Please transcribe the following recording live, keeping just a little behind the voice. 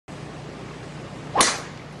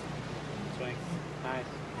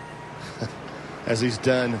As he's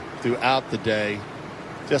done throughout the day.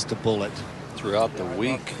 Just a bullet. Throughout the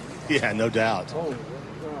week. Yeah, no doubt.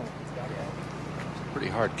 Pretty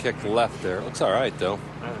hard kick left there. Looks all right, though.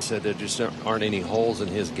 Said there just aren't any holes in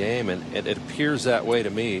his game, and it appears that way to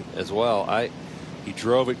me as well. He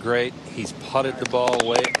drove it great. He's putted the ball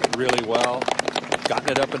away really well.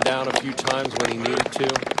 Gotten it up and down a few times when he needed to.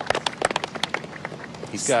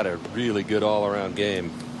 He's got a really good all-around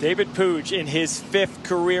game. David Puig in his 5th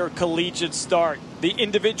career collegiate start. The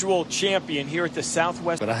individual champion here at the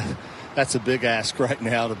Southwest. But that's a big ask right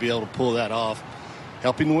now to be able to pull that off.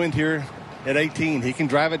 Helping win here at 18. He can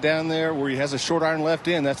drive it down there where he has a short iron left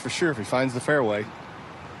in, that's for sure, if he finds the fairway.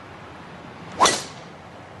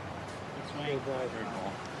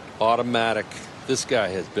 Automatic. This guy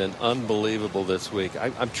has been unbelievable this week.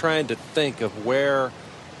 I'm trying to think of where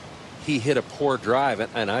he hit a poor drive,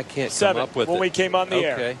 and I can't come up with it. When we came on the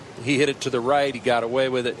air. He hit it to the right. He got away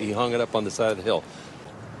with it. He hung it up on the side of the hill.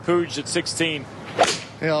 Puig at 16.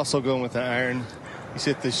 He also going with the iron. He's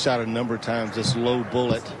hit this shot a number of times. This low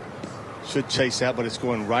bullet should chase out, but it's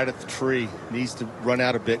going right at the tree. Needs to run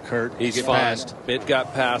out a bit, Kurt. He's fast. It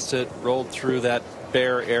got past it, rolled through that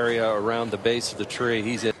bare area around the base of the tree.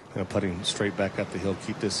 He's in. Putting straight back up the hill.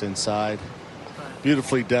 Keep this inside.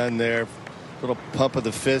 Beautifully done there. Little pump of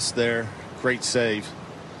the fist there. Great save.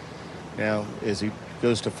 Now, as he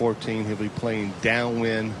goes to 14, he'll be playing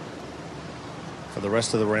downwind for the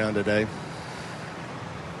rest of the round today.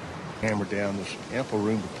 Hammer down. There's ample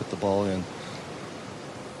room to put the ball in.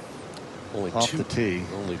 Only off the tee.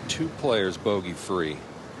 Only 2 players bogey free.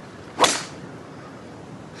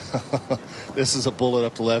 This is a bullet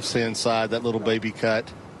up the left-hand side. That little baby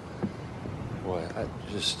cut. Boy,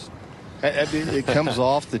 it comes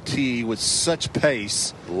off the tee with such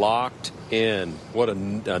pace. Locked in. What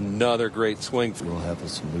another great swing. We'll have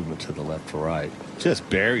some movement to the left or right. Just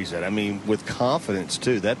buries it. I mean, with confidence,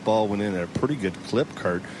 too. That ball went in at a pretty good clip,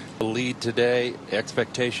 Kurt. The lead today,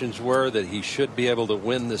 expectations were that he should be able to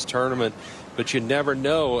win this tournament, but you never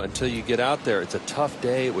know until you get out there. It's a tough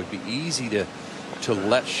day. It would be easy to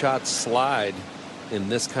let shots slide in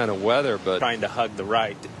this kind of weather, but trying to hug the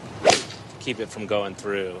right to keep it from going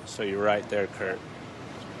through. So you're right there, Kurt.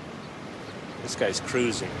 This guy's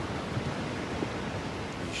cruising.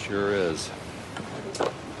 He sure is.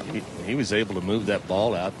 He was able to move that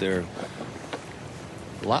ball out there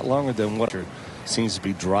a lot longer than what seems to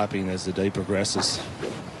be dropping as the day progresses.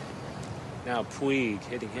 Now Puig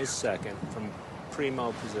hitting his 2nd from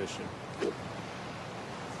primo position.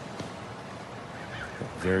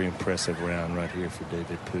 Very impressive round right here for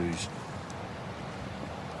David Puig.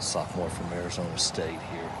 Sophomore from Arizona State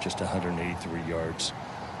here. Just 183 yards.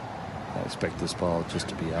 I expect this ball just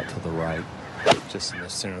to be out to the right. Just in the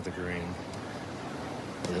center of the green.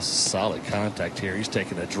 This is solid contact here. He's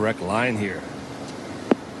taking a direct line here.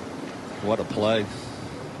 What a play.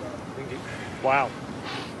 Wow.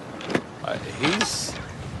 He's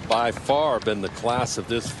by far been the class of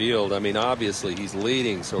this field. I mean, obviously he's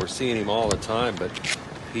leading, so we're seeing him all the time, but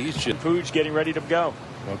he's just. Puig getting ready to go.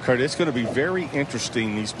 Well, Kurt, it's going to be very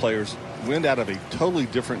interesting. These players went out of a totally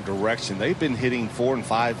different direction. They've been hitting 4 and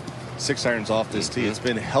 5, 6 irons off this tee. It's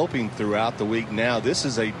been helping throughout the week. Now this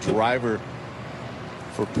is a driver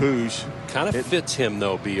for Puig. Kind of fits him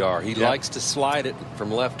though, BR. He likes to slide it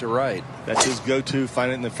from left to right. That's his go-to.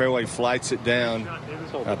 Find it in the fairway, flights it down.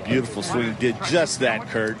 A beautiful swing. Did just that,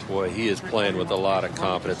 Kurt. Boy, he is playing with a lot of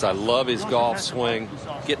confidence. I love his golf swing.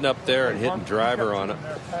 Getting up there and hitting driver on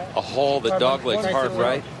a hole that doglegs hard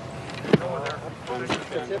right.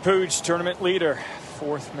 Puig, tournament leader,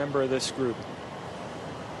 4th member of this group.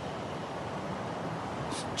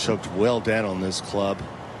 Choked well down on this club.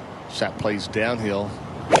 Shot plays downhill.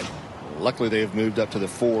 Luckily, they have moved up to the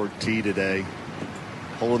forward tee today.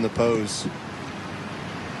 Holding the pose.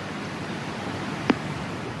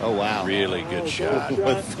 Oh, wow. Really good shot.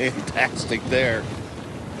 Fantastic there.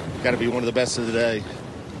 Got to be one of the best of the day.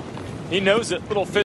 He knows it. Little